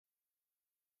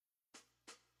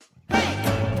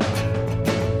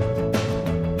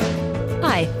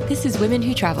Hi, this is Women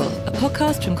Who Travel, a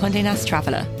podcast from Condé Nast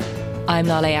Traveller. I'm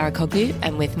Lale Arakoglu,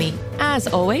 and with me, as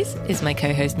always, is my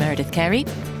co-host Meredith Carey.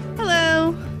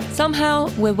 Hello.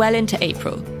 Somehow, we're well into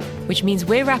April, which means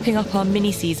we're wrapping up our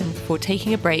mini-season before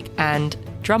taking a break and,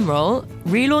 drumroll,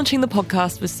 relaunching the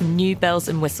podcast with some new bells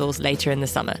and whistles later in the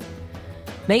summer.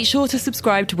 Make sure to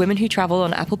subscribe to Women Who Travel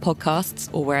on Apple Podcasts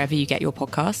or wherever you get your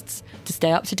podcasts to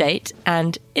stay up to date,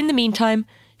 and in the meantime,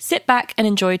 sit back and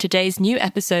enjoy today's new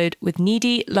episode with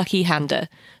Nidhi Lucky Handa,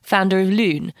 founder of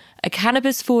Loon, a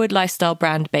cannabis-forward lifestyle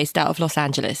brand based out of Los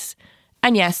Angeles.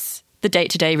 And yes, the date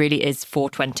today really is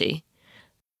 4/20.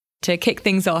 To kick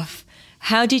things off,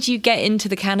 how did you get into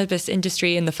the cannabis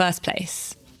industry in the first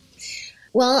place?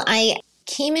 Well, I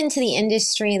came into the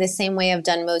industry the same way I've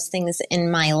done most things in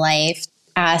my life,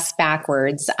 ass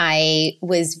backwards. I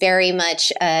was very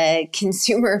much a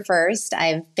consumer first.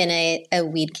 I've been a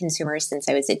weed consumer since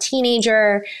I was a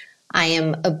teenager. I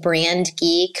am a brand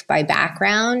geek by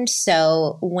background.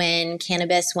 So when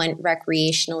cannabis went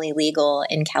recreationally legal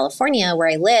in California, where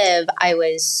I live, I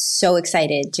was so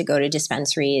excited to go to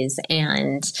dispensaries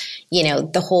and,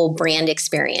 the whole brand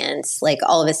experience. Like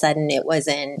all of a sudden it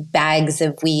wasn't bags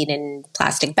of weed in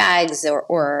plastic bags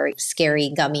or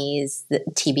scary gummies, the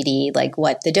TBD, like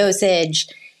what the dosage.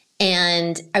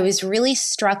 And I was really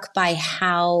struck by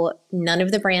how none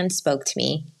of the brands spoke to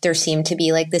me. There seemed to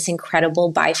be like this incredible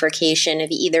bifurcation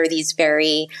of either these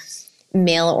very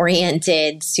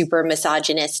male-oriented, super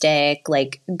misogynistic,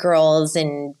 like girls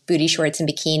in booty shorts and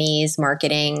bikinis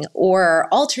marketing, or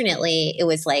alternately, it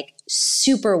was like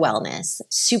super wellness,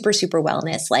 super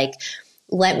wellness. Like,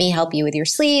 let me help you with your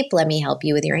sleep. Let me help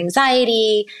you with your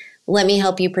anxiety. Let me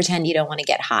help you pretend you don't want to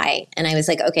get high. And I was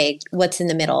like, okay, what's in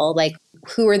the middle? Like,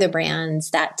 who are the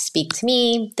brands that speak to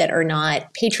me, that are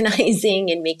not patronizing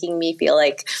and making me feel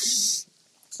like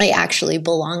I actually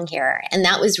belong here? And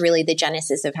that was really the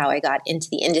genesis of how I got into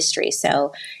the industry.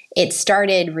 So it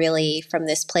started really from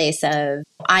this place of,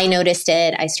 I noticed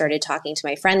it. I started talking to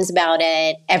my friends about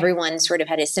it. Everyone sort of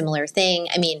had a similar thing.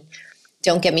 I mean,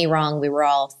 don't get me wrong, we were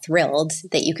all thrilled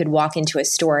that you could walk into a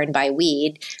store and buy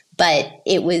weed, but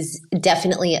it was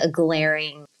definitely a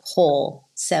glaring hole.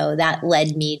 So that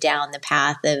led me down the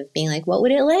path of being like, what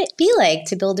would it be like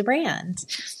to build a brand?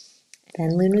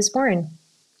 And Loon was born.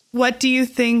 What do you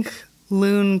think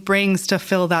Loon brings to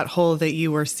fill that hole that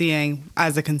you were seeing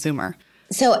as a consumer?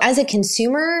 So as a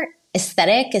consumer,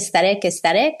 aesthetic.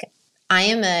 I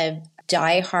am a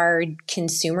diehard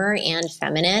consumer and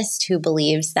feminist who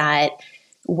believes that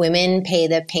women pay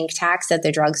the pink tax at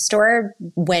the drugstore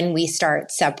when we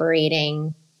start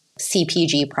separating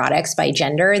CPG products by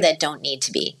gender that don't need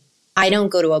to be. I don't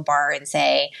go to a bar and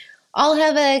say, I'll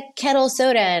have a kettle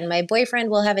soda and my boyfriend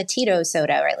will have a Tito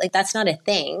soda, right? Like that's not a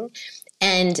thing.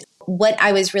 And what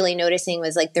I was really noticing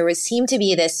was like there seemed to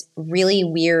be this really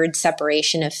weird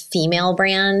separation of female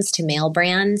brands to male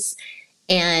brands.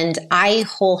 And I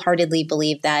wholeheartedly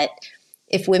believe that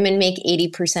if women make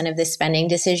 80% of the spending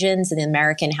decisions in the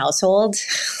American household,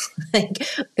 like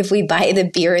if we buy the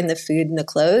beer and the food and the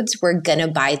clothes, we're going to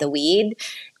buy the weed.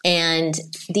 And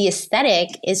the aesthetic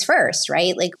is first,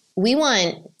 right? Like we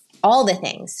want all the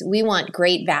things. We want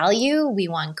great value. We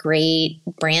want great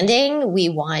branding. We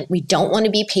don't want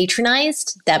to be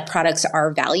patronized that products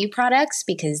are value products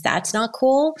because that's not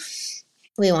cool.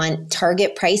 We want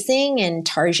Target pricing and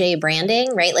Target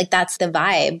branding, right? Like that's the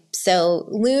vibe. So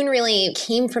Loon really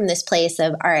came from this place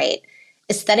of, all right,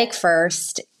 aesthetic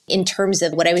first in terms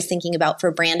of what I was thinking about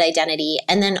for brand identity.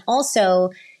 And then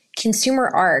also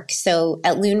consumer arc. So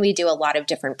at Loon, we do a lot of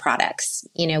different products.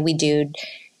 We do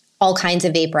all kinds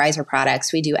of vaporizer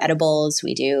products. We do edibles,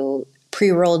 we do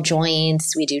pre-rolled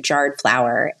joints, we do jarred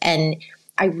flower. And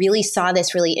I really saw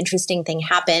this really interesting thing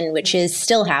happen, which is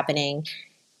still happening.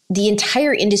 The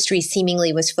entire industry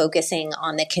seemingly was focusing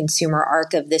on the consumer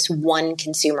arc of this one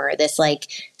consumer, this like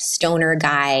stoner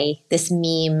guy, this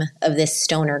meme of this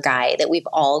stoner guy that we've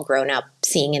all grown up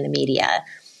seeing in the media.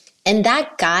 And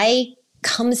that guy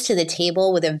comes to the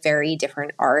table with a very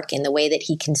different arc in the way that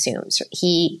he consumes.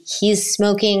 He's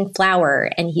smoking flower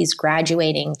and he's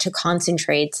graduating to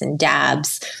concentrates and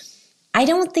dabs. I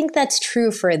don't think that's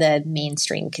true for the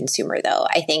mainstream consumer, though.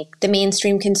 I think the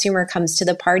mainstream consumer comes to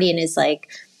the party and is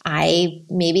like, I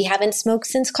maybe haven't smoked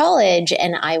since college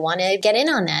and I want to get in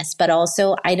on this, but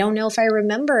also I don't know if I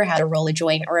remember how to roll a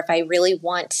joint or if I really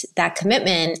want that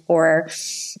commitment, or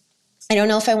I don't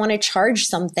know if I want to charge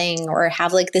something or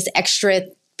have like this extra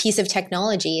piece of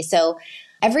technology. So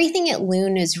everything at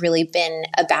Loon has really been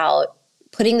about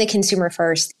putting the consumer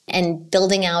first and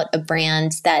building out a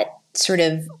brand that sort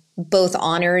of both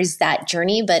honors that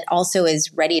journey, but also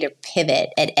is ready to pivot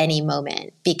at any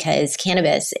moment because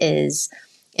cannabis is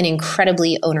an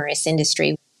incredibly onerous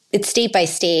industry. It's state by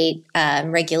state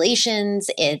regulations.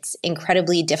 It's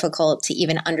incredibly difficult to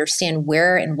even understand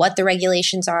where and what the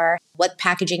regulations are, what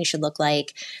packaging should look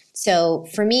like. So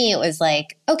for me, it was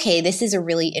like, okay, this is a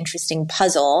really interesting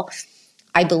puzzle.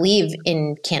 I believe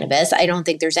in cannabis. I don't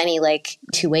think there's any like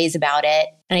two ways about it.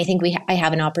 And I think I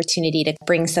have an opportunity to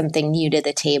bring something new to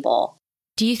the table.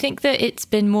 Do you think that it's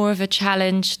been more of a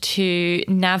challenge to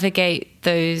navigate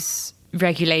those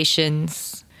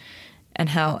regulations and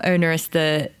how onerous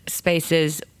the space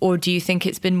is? Or do you think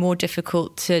it's been more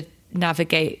difficult to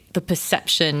navigate the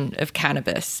perception of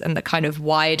cannabis and the kind of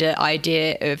wider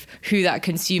idea of who that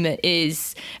consumer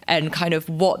is and kind of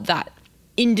what that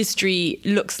industry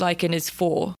looks like and is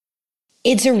for?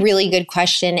 It's a really good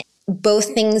question.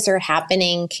 Both things are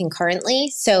happening concurrently.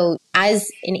 So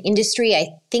as an industry, I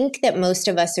think that most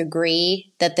of us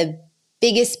agree that the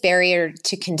biggest barrier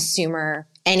to consumer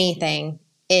anything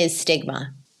is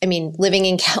stigma. I mean, living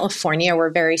in California, we're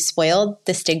very spoiled.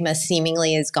 The stigma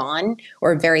seemingly is gone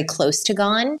or very close to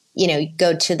gone. You know, you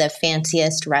go to the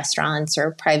fanciest restaurants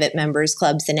or private members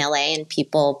clubs in LA and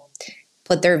people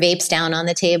put their vapes down on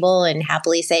the table and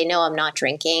happily say, no, I'm not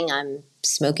drinking, I'm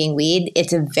smoking weed.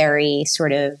 It's a very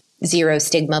sort of zero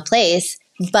stigma place.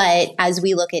 But as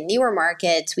we look at newer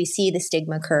markets, we see the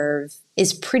stigma curve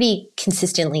is pretty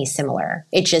consistently similar.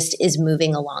 It just is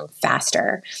moving along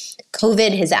faster.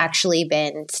 COVID has actually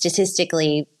been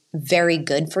statistically very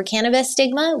good for cannabis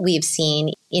stigma. We've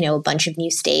seen, a bunch of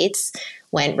new states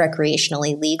went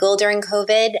recreationally legal during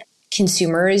COVID.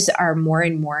 Consumers are more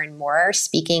and more and more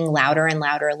speaking louder and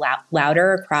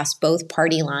louder across both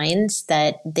party lines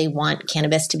that they want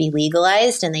cannabis to be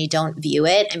legalized and they don't view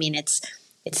it. I mean, it's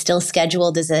still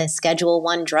scheduled as a Schedule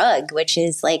I drug, which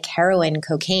is like heroin,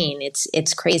 cocaine.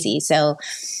 It's crazy. So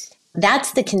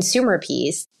that's the consumer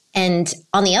piece. And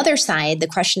on the other side, the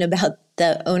question about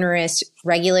the onerous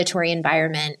regulatory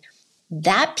environment,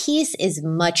 that piece is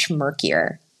much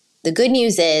murkier. The good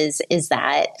news is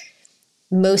that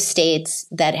most states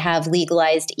that have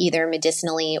legalized either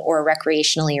medicinally or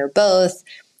recreationally or both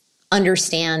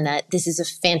understand that this is a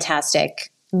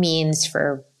fantastic means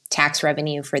for tax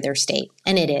revenue for their state.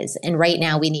 And it is. And right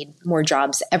now we need more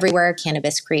jobs everywhere.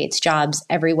 Cannabis creates jobs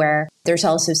everywhere. There's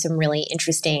also some really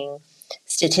interesting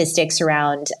statistics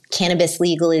around cannabis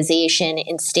legalization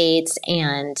in states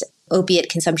and opiate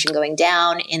consumption going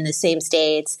down in the same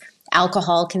states,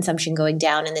 alcohol consumption going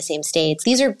down in the same states.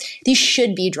 These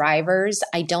should be drivers.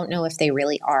 I don't know if they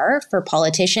really are for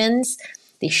politicians.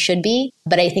 They should be,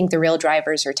 but I think the real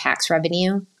drivers are tax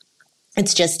revenue.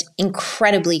 It's just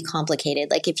incredibly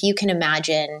complicated. Like if you can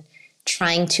imagine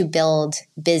trying to build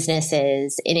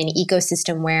businesses in an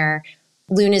ecosystem where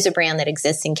Loon is a brand that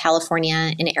exists in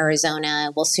California, in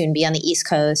Arizona, will soon be on the East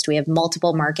Coast. We have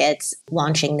multiple markets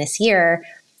launching this year.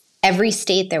 Every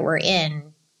state that we're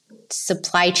in,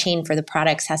 supply chain for the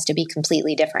products has to be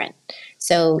completely different.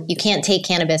 So you can't take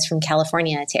cannabis from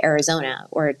California to Arizona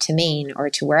or to Maine or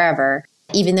to wherever,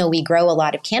 even though we grow a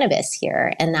lot of cannabis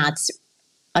here. And that's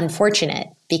unfortunate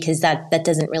because that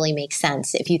doesn't really make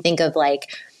sense. If you think of like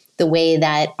the way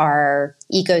that our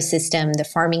ecosystem, the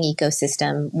farming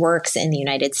ecosystem works in the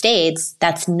United States,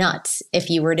 that's nuts. If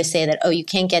you were to say that, you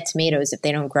can't get tomatoes if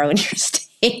they don't grow in your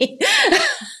state,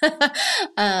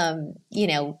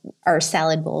 our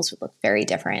salad bowls would look very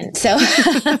different. So,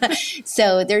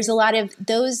 so there's a lot of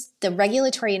those. The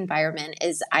regulatory environment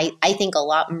is, I think, a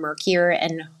lot murkier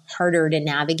and harder to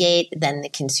navigate than the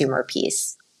consumer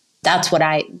piece. That's what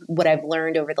I've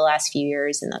learned over the last few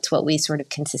years, and that's what we sort of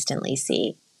consistently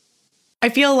see. I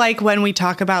feel like when we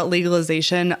talk about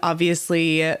legalization,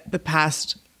 obviously the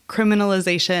past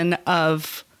criminalization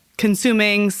of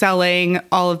consuming, selling,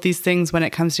 all of these things when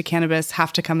it comes to cannabis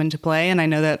have to come into play. And I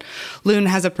know that Loon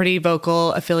has a pretty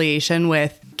vocal affiliation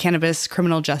with cannabis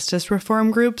criminal justice reform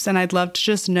groups. And I'd love to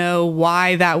just know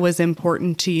why that was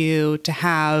important to you to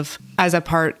have as a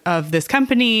part of this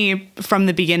company from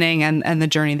the beginning and the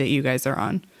journey that you guys are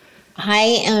on.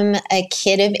 I am a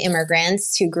kid of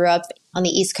immigrants who grew up on the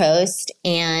East Coast,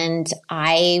 and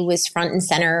I was front and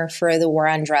center for the war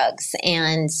on drugs.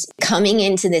 And coming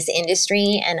into this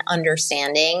industry and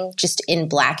understanding just in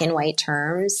black and white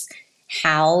terms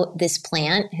how this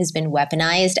plant has been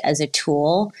weaponized as a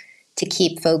tool to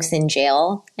keep folks in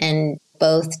jail and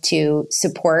both to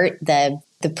support the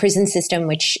prison system,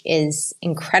 which is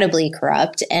incredibly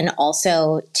corrupt, and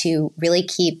also to really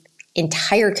keep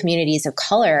entire communities of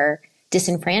color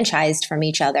disenfranchised from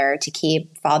each other, to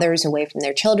keep fathers away from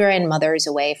their children, mothers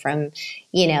away from,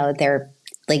 their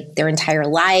like their entire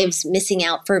lives, missing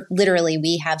out for literally,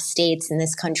 we have states in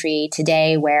this country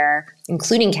today where,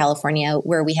 including California,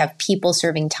 where we have people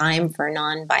serving time for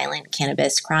nonviolent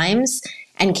cannabis crimes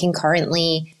and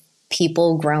concurrently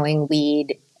people growing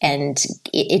weed. And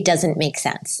it doesn't make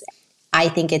sense. I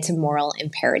think it's a moral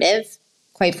imperative,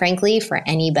 quite frankly, for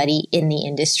anybody in the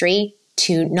industry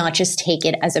to not just take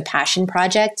it as a passion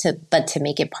project, but to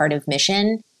make it part of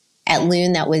mission. At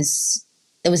Loon, it was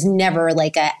never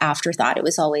like an afterthought. It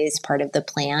was always part of the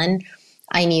plan.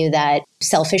 I knew that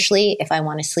selfishly, if I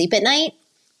want to sleep at night,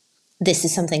 this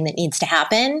is something that needs to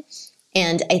happen.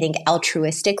 And I think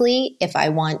altruistically, if I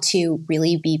want to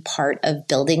really be part of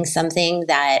building something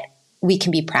that we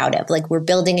can be proud of, like we're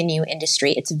building a new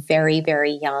industry. It's very,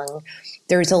 very young.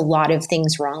 There's a lot of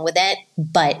things wrong with it,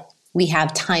 but we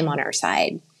have time on our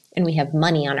side and we have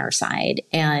money on our side.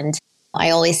 And I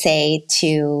always say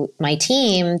to my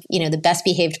team, the best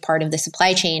behaved part of the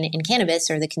supply chain in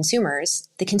cannabis are the consumers.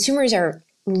 The consumers are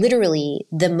literally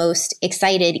the most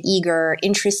excited, eager,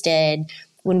 interested.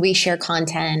 When we share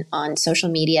content on social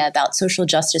media about social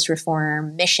justice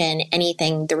reform, mission,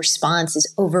 anything, the response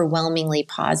is overwhelmingly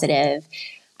positive.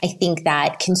 I think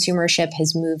that consumership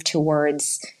has moved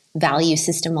towards value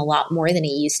system a lot more than it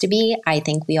used to be. I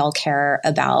think we all care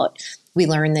about, we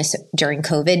learned this during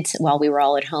COVID while we were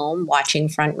all at home watching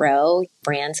Front Row,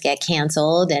 brands get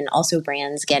canceled and also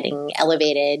brands getting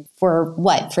elevated for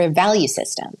what? For a value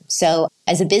system. So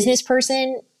as a business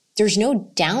person, there's no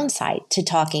downside to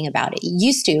talking about it. It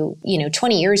used to,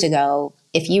 20 years ago,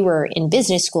 if you were in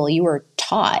business school, you were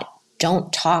taught,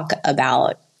 don't talk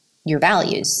about your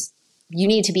values. You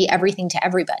need to be everything to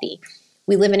everybody.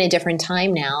 We live in a different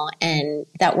time now, and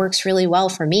that works really well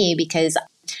for me because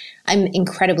I'm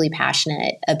incredibly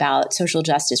passionate about social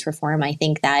justice reform. I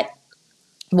think that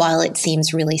while it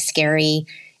seems really scary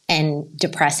and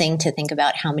depressing to think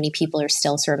about how many people are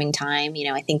still serving time,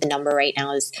 I think the number right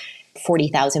now is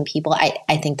 40,000 people.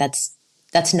 I think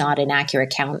that's not an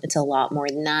accurate count. It's a lot more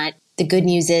than that. The good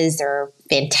news is there are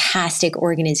fantastic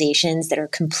organizations that are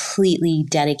completely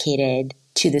dedicated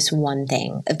to this one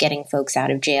thing of getting folks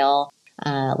out of jail.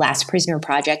 Last Prisoner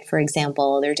Project, for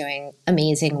example, they're doing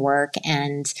amazing work.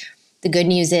 And the good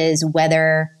news is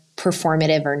whether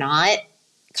performative or not,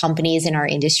 companies in our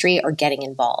industry are getting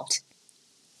involved.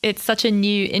 It's such a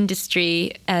new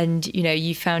industry and,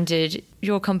 you founded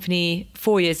your company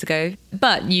 4 years ago,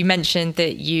 but you mentioned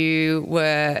that you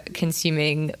were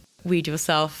consuming weed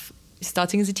yourself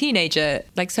starting as a teenager,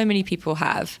 like so many people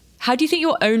have. How do you think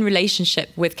your own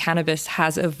relationship with cannabis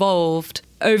has evolved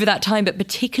over that time, but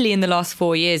particularly in the last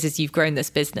 4 years as you've grown this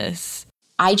business?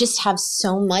 I just have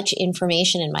so much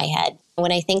information in my head.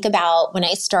 When I think about when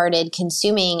I started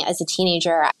consuming as a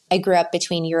teenager, I grew up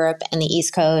between Europe and the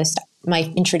East Coast.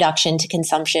 My introduction to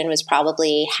consumption was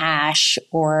probably hash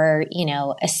or,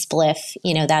 a spliff.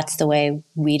 That's the way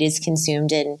weed is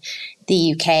consumed in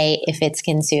the UK if it's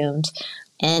consumed.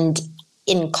 And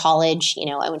in college,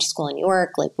 I went to school in New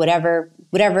York, like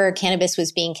whatever cannabis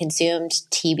was being consumed,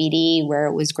 TBD, where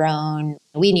it was grown,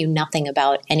 we knew nothing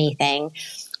about anything.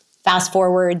 Fast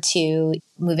forward to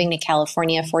moving to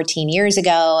California 14 years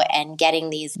ago and getting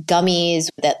these gummies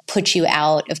that put you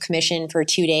out of commission for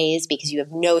 2 days because you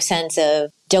have no sense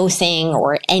of dosing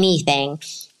or anything.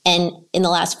 And in the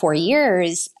last 4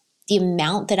 years, the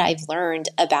amount that I've learned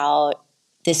about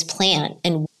this plant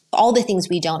and all the things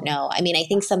we don't know. I mean, I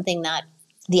think something that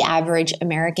the average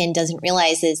American doesn't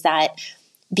realize is that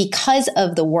because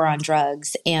of the war on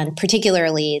drugs and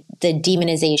particularly the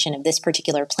demonization of this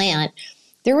particular plant,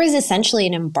 there was essentially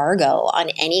an embargo on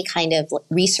any kind of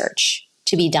research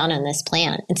to be done on this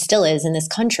plant. It still is in this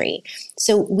country.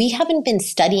 So we haven't been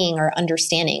studying or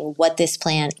understanding what this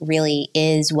plant really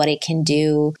is, what it can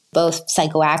do, both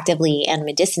psychoactively and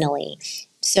medicinally.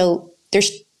 So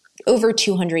there's over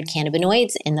 200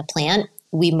 cannabinoids in the plant.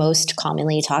 We most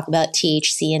commonly talk about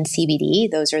THC and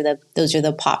CBD. Those are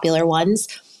the popular ones.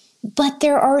 But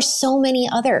there are so many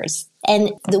others.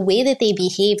 And the way that they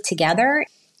behave together,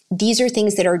 these are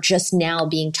things that are just now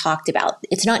being talked about.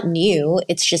 It's not new.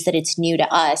 It's just that it's new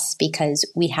to us because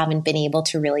we haven't been able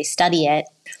to really study it.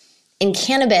 In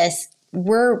cannabis,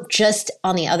 we're just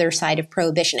on the other side of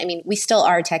prohibition. I mean, we still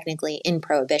are technically in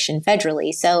prohibition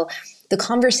federally. So the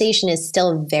conversation is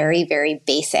still very, very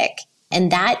basic. And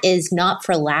that is not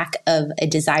for lack of a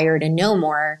desire to know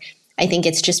more. I think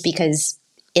it's just because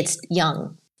it's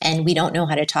young and we don't know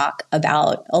how to talk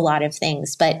about a lot of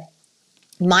things. But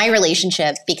my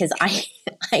relationship, because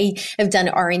I have done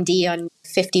R&D on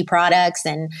 50 products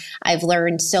and I've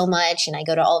learned so much and I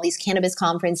go to all these cannabis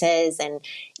conferences and,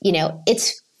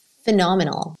 it's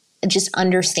phenomenal. just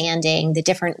understanding the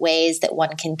different ways that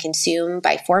one can consume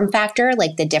by form factor,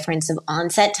 like the difference of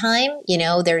onset time.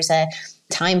 There's a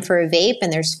time for a vape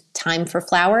and there's time for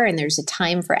flower and there's a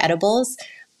time for edibles.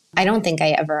 I don't think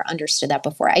I ever understood that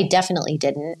before. I definitely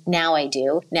didn't. Now I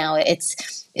do. Now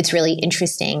it's really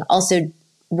interesting. Also,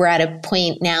 we're at a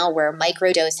point now where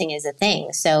microdosing is a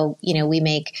thing. So, we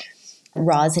make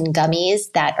rosin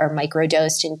gummies that are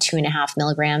microdosed in 2.5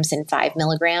 milligrams and 5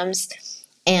 milligrams.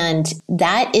 And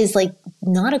that is like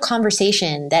not a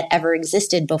conversation that ever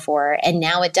existed before. And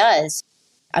now it does.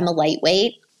 I'm a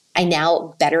lightweight. I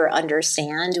now better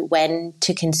understand when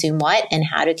to consume what and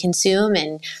how to consume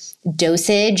and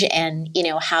dosage and,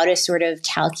 how to sort of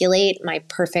calculate my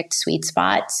perfect sweet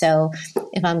spot. So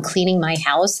if I'm cleaning my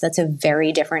house, that's a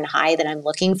very different high that I'm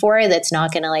looking for. That's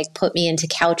not going to like put me into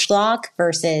couch lock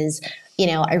versus,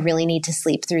 I really need to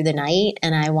sleep through the night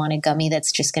and I want a gummy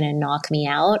that's just going to knock me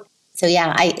out. So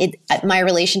yeah, my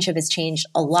relationship has changed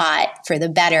a lot for the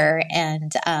better.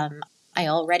 And, I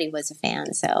already was a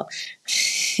fan. So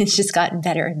it's just gotten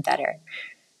better and better.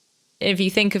 If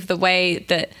you think of the way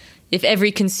that if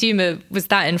every consumer was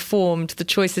that informed, the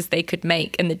choices they could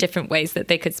make and the different ways that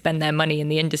they could spend their money in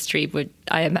the industry would,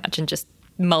 I imagine, just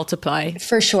multiply.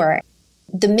 For sure.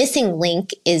 The missing link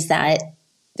is that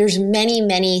there's many,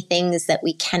 many things that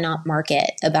we cannot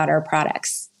market about our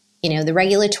products. The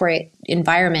regulatory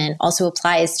environment also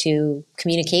applies to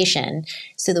communication.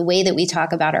 So the way that we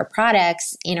talk about our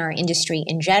products in our industry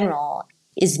in general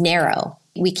is narrow.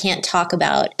 We can't talk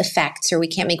about effects or we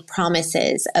can't make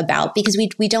promises about, because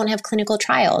we don't have clinical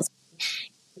trials.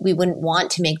 We wouldn't want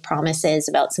to make promises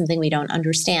about something we don't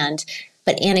understand.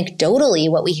 But anecdotally,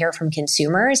 what we hear from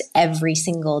consumers every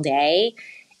single day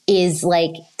is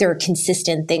like there are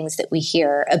consistent things that we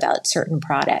hear about certain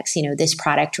products. This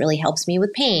product really helps me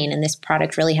with pain and this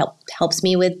product really helps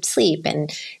me with sleep.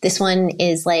 And this one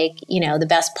is like, the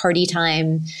best party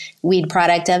time weed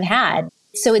product I've had.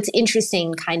 So it's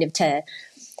interesting kind of to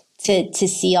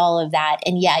see all of that.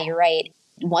 And yeah, you're right.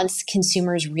 Once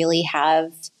consumers really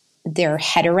have their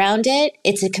head around it,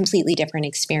 it's a completely different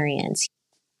experience.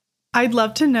 I'd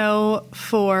love to know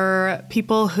for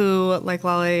people who, like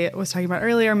Lale was talking about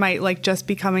earlier, might like just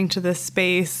be coming to this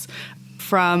space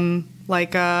from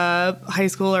like a high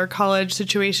school or college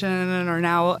situation and are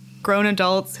now grown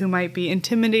adults who might be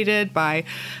intimidated by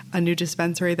a new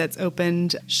dispensary that's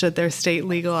opened should their state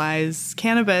legalize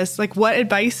cannabis. Like, what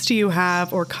advice do you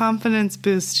have or confidence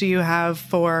boost do you have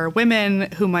for women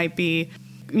who might be,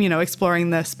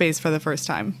 exploring the space for the first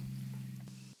time?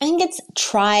 I think it's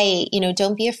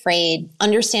don't be afraid.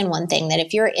 Understand one thing, that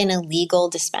if you're in a legal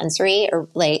dispensary or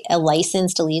like a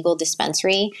licensed illegal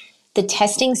dispensary, the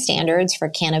testing standards for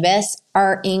cannabis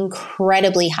are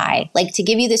incredibly high. Like, to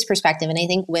give you this perspective, and I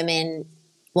think women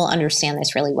will understand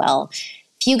this really well.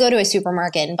 If you go to a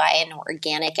supermarket and buy an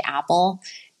organic apple,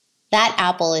 that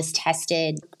apple is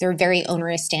tested. There are very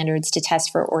onerous standards to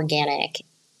test for organic.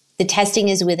 The testing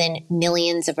is within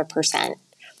millions of a percent.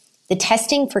 The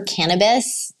testing for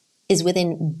cannabis is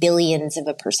within billions of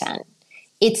a percent.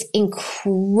 It's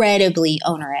incredibly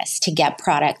onerous to get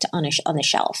product on the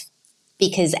shelf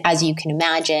because, as you can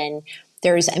imagine,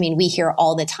 we hear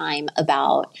all the time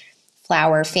about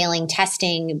flower failing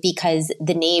testing because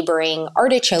the neighboring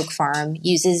artichoke farm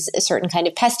uses a certain kind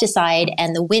of pesticide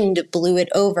and the wind blew it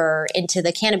over into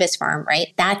the cannabis farm,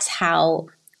 right? That's how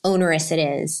onerous it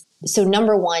is. So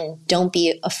number one, don't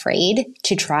be afraid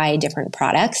to try different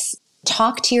products.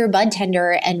 Talk to your bud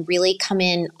tender and really come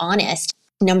in honest.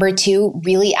 Number two,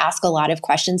 really ask a lot of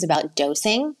questions about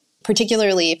dosing,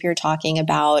 particularly if you're talking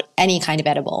about any kind of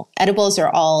edible. Edibles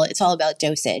it's all about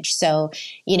dosage. So,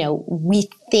 we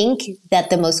think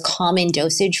that the most common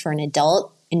dosage for a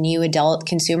new adult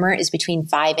consumer is between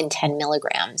 5 and 10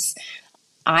 milligrams.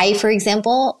 I, for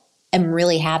example, am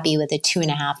really happy with a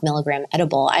 2.5 milligram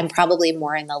edible. I'm probably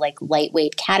more in the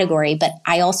lightweight category, but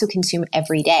I also consume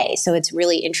every day. So it's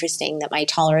really interesting that my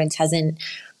tolerance hasn't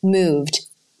moved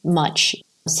much.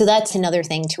 So that's another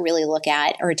thing to really look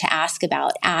at or to ask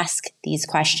about. Ask these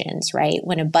questions, right?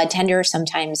 When a bud tender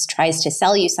sometimes tries to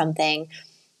sell you something,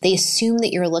 they assume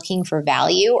that you're looking for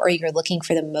value or you're looking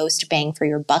for the most bang for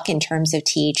your buck in terms of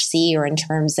THC or in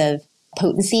terms of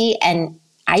potency. And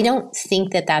I don't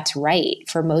think that that's right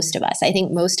for most of us. I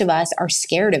think most of us are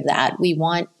scared of that. We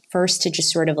want first to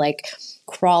just sort of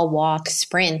crawl, walk,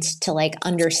 sprint to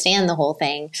understand the whole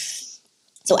thing.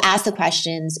 So ask the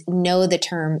questions, know the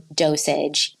term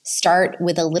dosage, start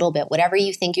with a little bit. Whatever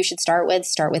you think you should start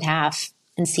with half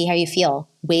and see how you feel.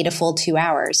 Wait a full 2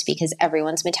 hours because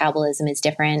everyone's metabolism is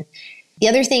different. The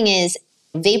other thing is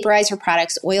vaporizer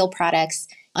products, oil products,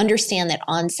 understand that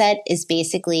onset is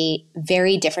basically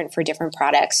very different for different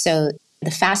products. So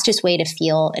the fastest way to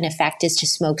feel an effect is to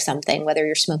smoke something, whether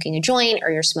you're smoking a joint or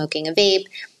you're smoking a vape.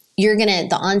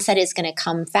 The onset is going to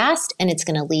come fast and it's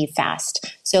going to leave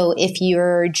fast. So if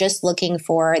you're just looking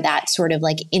for that sort of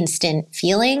like instant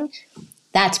feeling,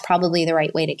 that's probably the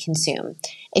right way to consume.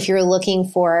 If you're looking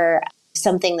for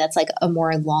something that's like a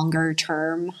more longer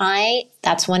term high,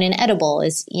 that's when an edible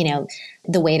is,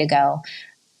 the way to go.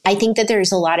 I think that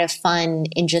there's a lot of fun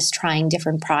in just trying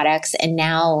different products. And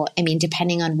now,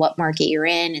 depending on what market you're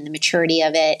in and the maturity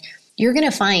of it, you're going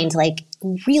to find like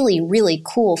really, really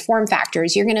cool form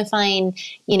factors. You're going to find,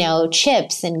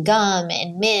 chips and gum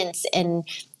and mints and,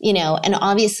 and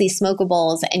obviously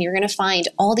smokables. And you're going to find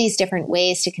all these different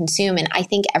ways to consume. And I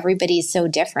think everybody's so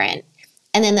different.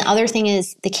 And then the other thing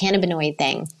is the cannabinoid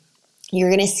thing. You're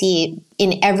going to see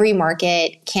in every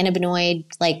market, cannabinoid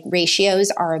like ratios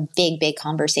are a big, big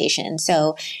conversation.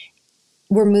 So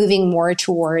we're moving more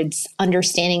towards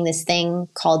understanding this thing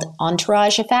called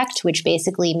entourage effect, which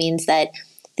basically means that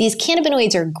these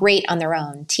cannabinoids are great on their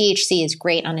own. THC is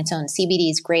great on its own.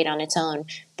 CBD is great on its own.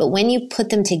 But when you put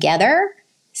them together,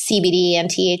 CBD and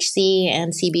THC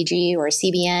and CBG or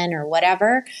CBN or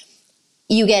whatever,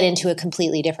 you get into a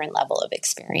completely different level of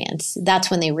experience. That's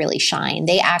when they really shine.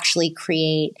 They actually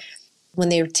create, when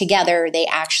they're together, they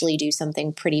actually do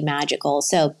something pretty magical.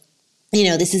 So,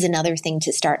 this is another thing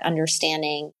to start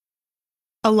understanding.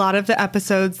 A lot of the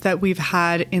episodes that we've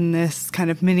had in this kind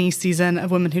of mini season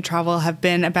of Women Who Travel have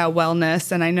been about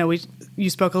wellness. And I know you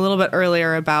spoke a little bit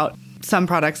earlier about some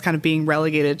products kind of being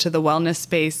relegated to the wellness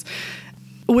space.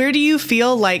 Where do you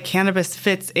feel like cannabis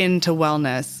fits into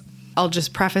wellness? I'll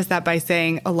just preface that by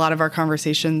saying a lot of our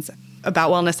conversations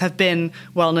about wellness have been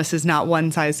wellness is not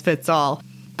one size fits all.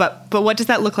 But what does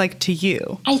that look like to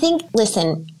you? I think,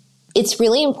 listen, it's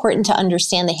really important to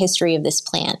understand the history of this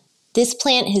plant. This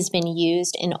plant has been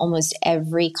used in almost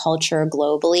every culture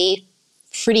globally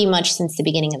pretty much since the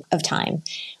beginning of time.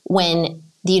 When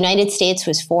the United States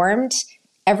was formed,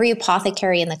 every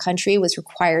apothecary in the country was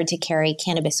required to carry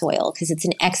cannabis oil because it's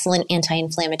an excellent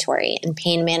anti-inflammatory and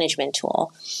pain management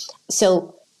tool.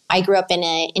 So I grew up in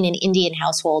an Indian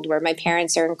household where my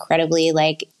parents are incredibly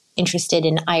interested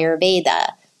in Ayurveda.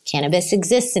 Cannabis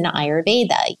exists in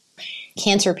Ayurveda.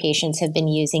 Cancer patients have been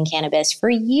using cannabis for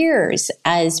years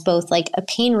as both a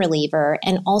pain reliever,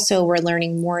 and also we're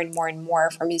learning more and more and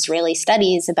more from Israeli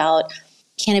studies about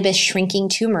cannabis shrinking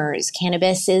tumors.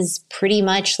 Cannabis is pretty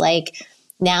much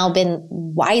now been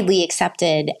widely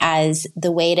accepted as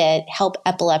the way to help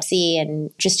epilepsy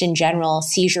and just in general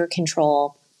seizure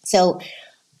control. So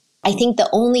I think the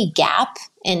only gap,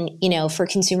 and for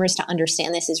consumers to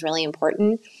understand this is really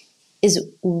important, is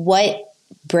what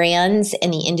brands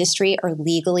in the industry are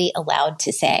legally allowed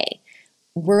to say.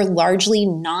 We're largely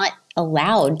not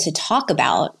allowed to talk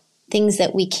about things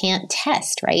that we can't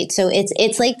test, right? So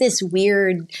it's like this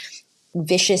weird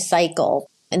vicious cycle.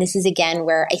 And this is again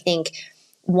where I think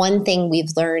one thing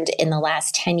we've learned in the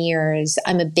last 10 years,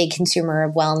 I'm a big consumer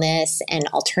of wellness and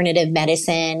alternative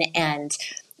medicine. And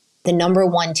the number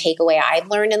one takeaway I've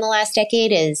learned in the last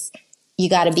decade is you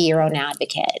got to be your own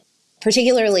advocate,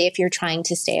 particularly if you're trying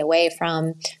to stay away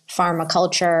from pharma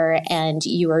culture and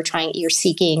you're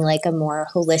seeking a more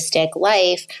holistic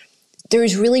life.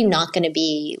 There's really not going to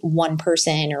be one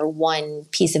person or one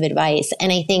piece of advice.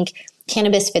 And I think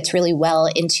cannabis fits really well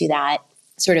into that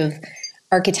sort of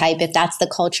archetype. If that's the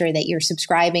culture that you're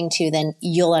subscribing to, then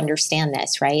you'll understand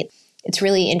this, right? It's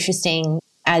really interesting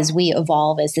as we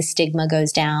evolve, as the stigma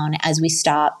goes down, as we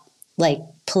stop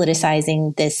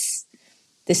politicizing this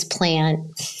plant.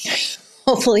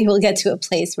 Hopefully we'll get to a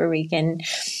place where we can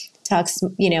talk,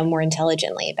 more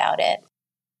intelligently about it.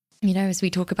 As we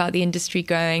talk about the industry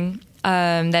growing,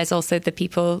 there's also the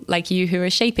people like you who are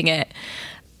shaping it.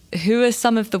 Who are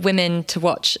some of the women to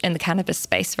watch in the cannabis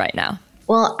space right now?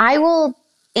 Well, I will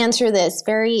answer this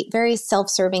very, very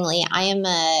self-servingly. I am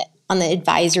on the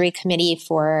advisory committee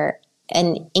for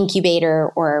an incubator,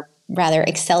 or rather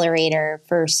accelerator,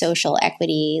 for social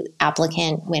equity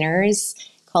applicant winners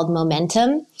called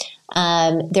Momentum.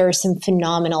 There are some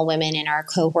phenomenal women in our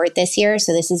cohort this year.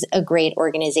 So this is a great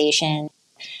organization.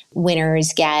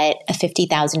 Winners get a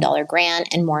 $50,000 grant.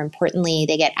 And more importantly,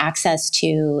 they get access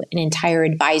to an entire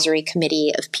advisory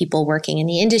committee of people working in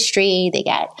the industry. They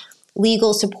get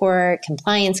legal support,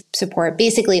 compliance support,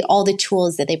 basically all the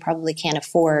tools that they probably can't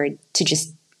afford to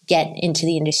just get into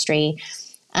the industry.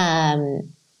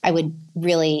 I would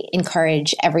really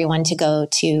encourage everyone to go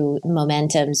to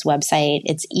Momentum's website.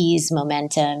 It's Ease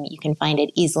Momentum. You can find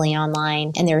it easily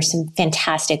online. And there are some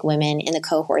fantastic women in the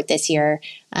cohort this year.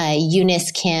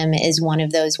 Eunice Kim is one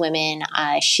of those women.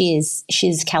 She's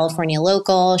California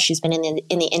local. She's been in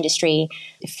the industry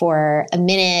for a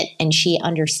minute, and she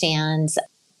understands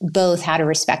both how to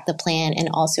respect the plan and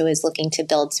also is looking to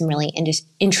build some really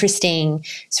interesting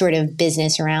sort of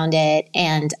business around it.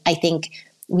 And I think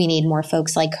we need more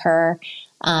folks like her.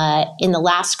 In the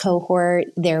last cohort,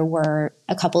 there were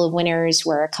a couple of winners,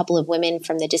 were a couple of women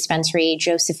from the dispensary,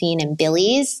 Josephine and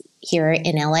Billy's here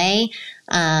in LA.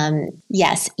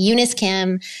 Yes, Eunice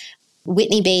Kim,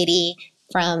 Whitney Beatty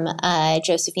from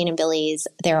Josephine and Billy's.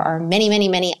 There are many, many,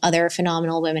 many other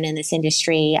phenomenal women in this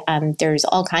industry. There's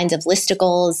all kinds of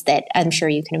listicles that I'm sure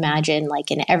you can imagine,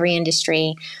 like in every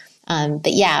industry.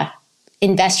 But yeah,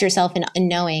 invest yourself in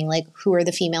knowing like who are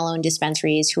the female-owned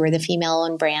dispensaries, who are the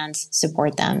female-owned brands,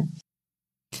 support them.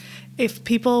 If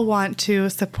people want to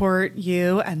support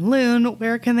you and Loon,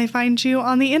 where can they find you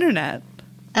on the internet?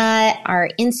 Our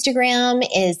Instagram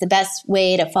is the best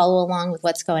way to follow along with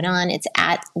what's going on. It's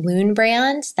at Leune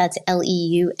Brand. That's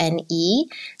Leune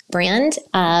brand.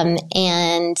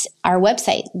 And our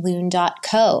website,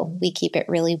 leune.co. We keep it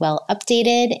really well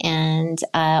updated, and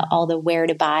all the where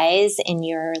to buys in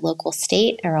your local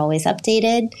state are always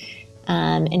updated.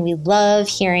 And we love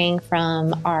hearing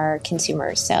from our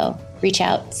consumers. So reach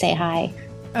out, say hi.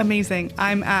 Amazing.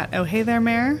 I'm at Oh Hey There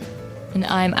Mayor. And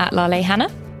I'm at Lale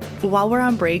Hannah. While we're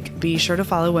on break, be sure to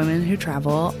follow Women Who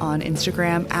Travel on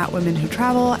Instagram at Women Who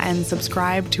Travel and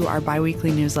subscribe to our biweekly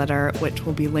newsletter, which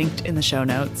will be linked in the show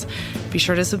notes. Be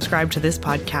sure to subscribe to this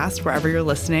podcast wherever you're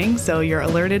listening so you're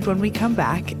alerted when we come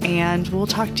back, and we'll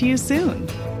talk to you soon.